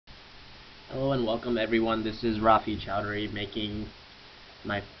Hello and welcome everyone. This is Rafi Chowdhury making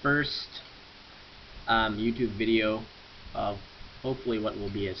my first YouTube video of hopefully what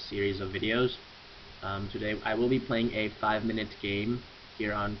will be a series of videos. Today I will be playing a 5-minute game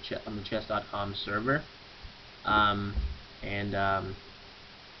here on the chess.com server.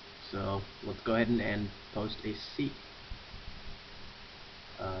 So let's go ahead and post a C.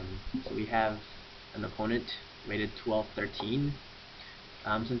 So we have an opponent rated 12-13.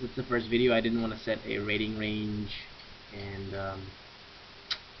 Since it's the first video, I didn't want to set a rating range, and I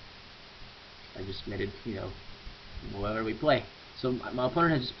just made it, whoever we play. So my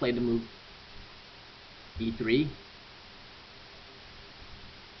opponent has just played the move E3.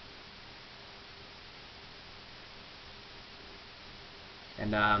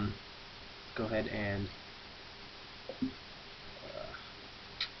 And let's go ahead and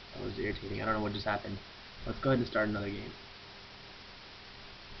that was irritating. I don't know what just happened. Let's go ahead and start another game.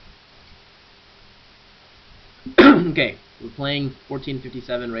 Okay, we're playing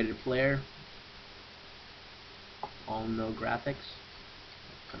 1457 rated player. All no graphics.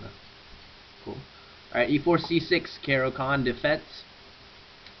 Kind of cool. Alright, e4, c6, Caro Khan defense.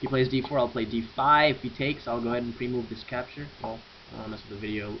 He plays d4, I'll play d5. If he takes, I'll go ahead and pre-move this capture. Well, I don't want to mess with the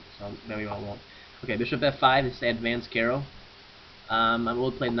video, so maybe I won't. Okay, bishop f5 is advanced Caro. I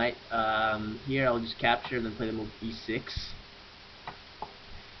will play knight here. I'll just capture and then play the move e6.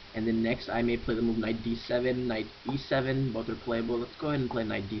 And then next I may play the move knight d7, knight e7, both are playable. Let's go ahead and play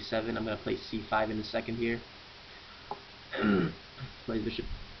knight d7. I'm going to play c5 in a second here. Play bishop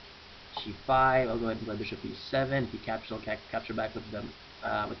g5. I'll go ahead and play bishop e7. If he captures, I'll capture back with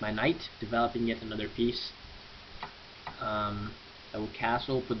my knight, developing yet another piece. I will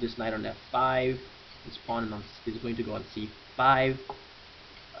castle, put this knight on f5. His pawn is going to go on c5.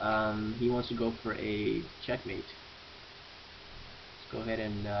 He wants to go for a checkmate. Go ahead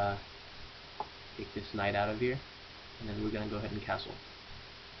and take this knight out of here, and then we're going to go ahead and castle.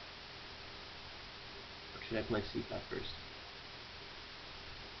 Or should I play c5 first?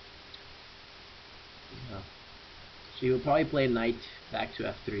 No. So he will probably play knight back to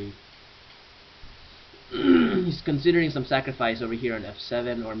f3. He's considering some sacrifice over here on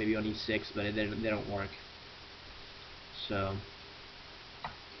f7 or maybe on e6, but they don't work. So,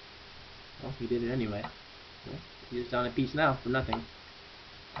 well, he did it anyway. Well, he's down a piece now for nothing.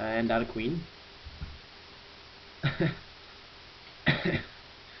 And out a queen. Time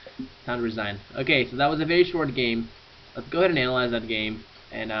to resign. Okay, so that was a very short game. Let's go ahead and analyze that game,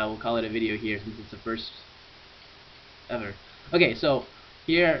 and we'll call it a video here since it's the first ever. Okay, so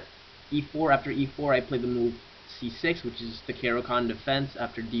here, e4. After e4, I play the move c6, which is the Caro Khan defense.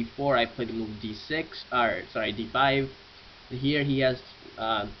 After d4, I play the move d5. Here he has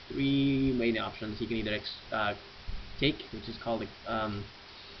 3 main options. He can either take, which is called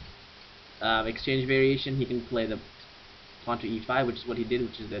exchange variation. He can play the pawn to e5, which is what he did,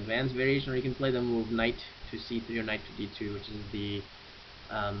 which is the advanced variation, or he can play the move knight to c3 or knight to d2, which is the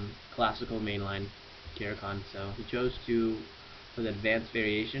classical mainline Caro Khan. So he chose to for the advanced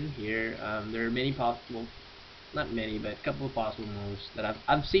variation here. There are many possible, not many, but a couple of possible moves that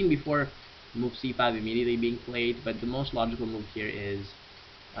I've seen before. Move c5 immediately being played, but the most logical move here is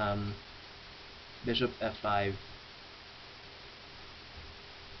bishop f5.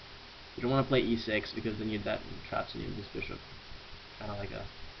 You don't want to play e6 because then that traps you in this bishop, kind of like a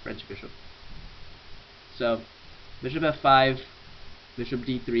French bishop. So bishop f5, bishop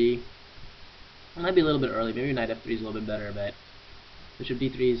d3. It might be a little bit early. Maybe knight f3 is a little bit better, but bishop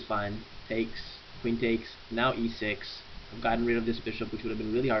d3 is fine. Takes, queen takes. Now e6. I've gotten rid of this bishop, which would have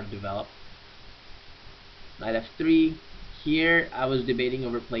been really hard to develop. Knight f3. Here I was debating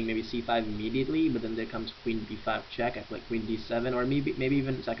over playing maybe c5 immediately, but then there comes queen b5 check. I play queen d7, or maybe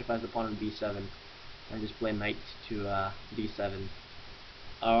even sacrifice the pawn on b7 and just play knight to d7.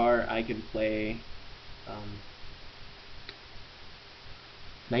 Or I can play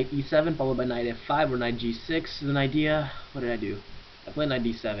knight e7 followed by knight f5 or knight g6 is an idea. What did I do? I played knight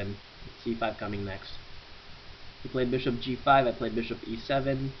d7, c5 coming next. He played bishop g5, I played bishop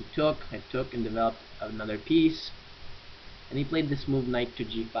e7. He took, I took and developed another piece. And he played this move knight to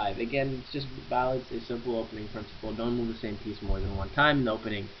g5. Again, it's just valid, a simple opening principle. Don't move the same piece more than one time in the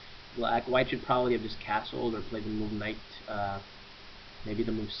opening. White should probably have just castled or played the move knight, maybe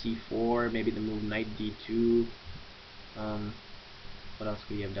the move c4, maybe the move knight d2. What else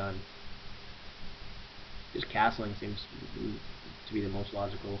could he have done? Just castling seems to be the most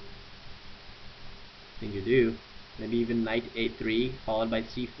logical thing to do. Maybe even knight a3 followed by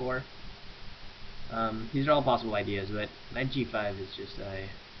c4. These are all possible ideas, but knight g5 is just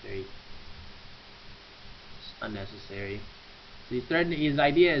very unnecessary. So his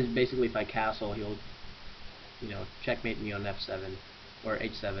idea is basically if I castle, he'll, checkmate me on f7 or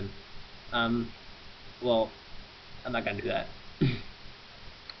h7. Well, I'm not gonna do that.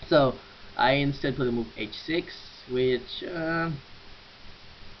 So I instead put the move h6, which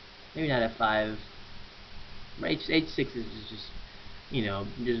maybe not f5. H6 is just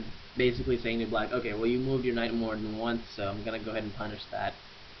just basically saying to black, okay, well, you moved your knight more than once, so I'm gonna go ahead and punish that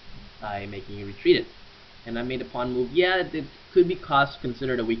by making you retreat it. And I made a pawn move. Yeah, it could be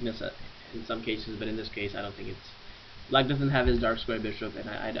considered a weakness in some cases, but in this case, I don't think it's. Black doesn't have his dark square bishop, and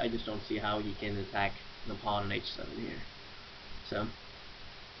I just don't see how he can attack the pawn on h7 here. So,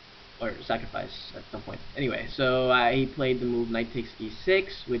 or sacrifice at some point. Anyway, so he played the move knight takes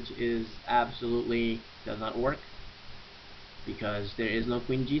e6, which is absolutely does not work because there is no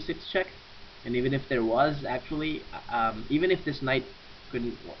queen g6 check, and even if there was, actually, even if this knight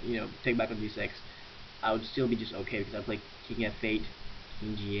couldn't, take back on d6, I would still be just okay because I play king f8,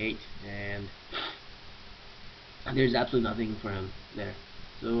 king g8, and there's absolutely nothing for him there.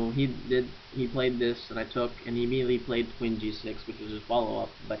 So he played this, and I took, and he immediately played queen g6, which was his follow-up,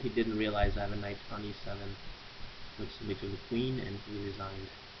 but he didn't realize I have a knight on e7, which simply took the queen, and he resigned.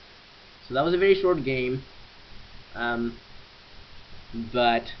 So that was a very short game,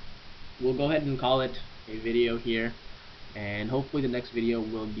 but we'll go ahead and call it a video here, and hopefully the next video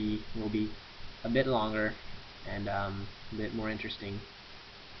will be a bit longer and a bit more interesting.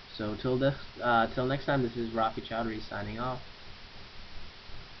 So till next time, this is Rafi Chowdhury signing off.